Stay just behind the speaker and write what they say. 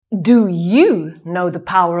Do you know the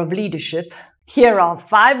power of leadership? Here are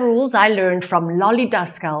 5 rules I learned from Lolly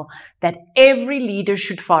Daskal that every leader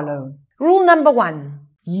should follow. Rule number 1.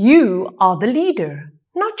 You are the leader,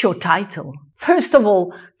 not your title. First of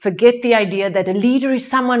all, forget the idea that a leader is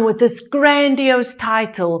someone with this grandiose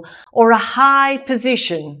title or a high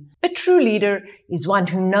position. A true leader is one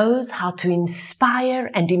who knows how to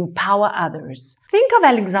inspire and empower others. Think of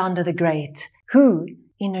Alexander the Great, who,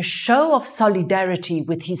 in a show of solidarity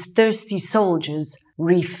with his thirsty soldiers,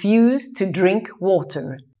 refused to drink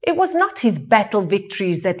water. It was not his battle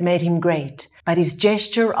victories that made him great, but his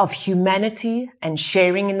gesture of humanity and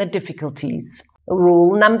sharing in the difficulties.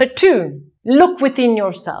 Rule number 2. Look within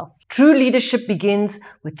yourself. True leadership begins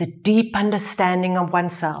with the deep understanding of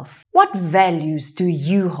oneself. What values do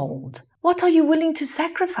you hold? What are you willing to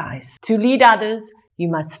sacrifice? To lead others, you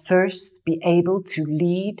must first be able to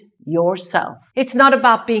lead yourself. It's not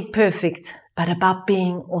about being perfect, but about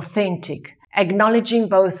being authentic, acknowledging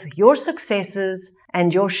both your successes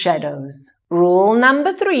and your shadows. Rule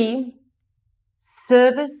number 3.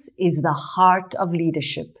 Service is the heart of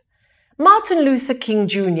leadership. Martin Luther King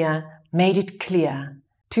Jr. made it clear.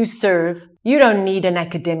 To serve, you don't need an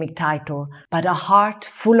academic title, but a heart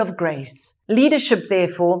full of grace. Leadership,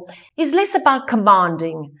 therefore, is less about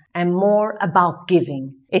commanding and more about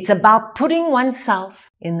giving. It's about putting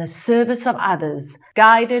oneself in the service of others,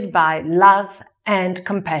 guided by love and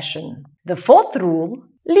compassion. The 4th rule,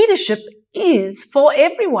 leadership is for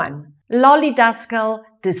everyone. Lolly Daskal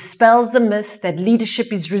dispels the myth that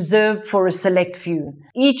leadership is reserved for a select few.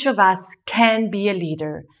 Each of us can be a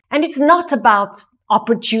leader. And it's not about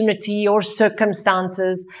opportunity or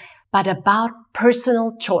circumstances, but about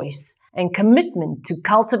personal choice and commitment to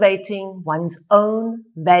cultivating one's own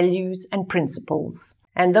values and principles.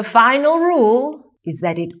 And the final rule is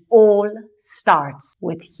that it all starts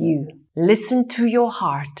with you. Listen to your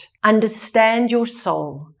heart, understand your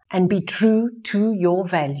soul, and be true to your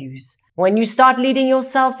values. When you start leading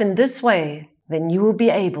yourself in this way, then you will be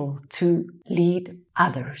able to lead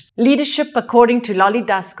others. Leadership, according to Lolly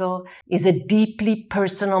Daskal, is a deeply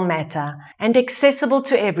personal matter and accessible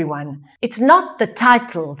to everyone. It's not the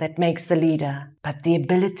title that makes the leader, but the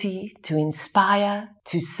ability to inspire,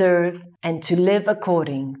 to serve, and to live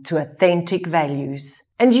according to authentic values.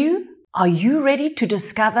 And you? Are you ready to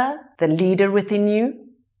discover the leader within you?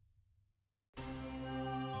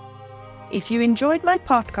 If you enjoyed my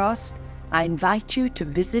podcast, I invite you to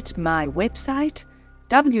visit my website,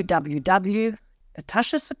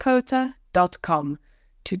 www.natashasakota.com,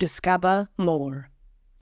 to discover more.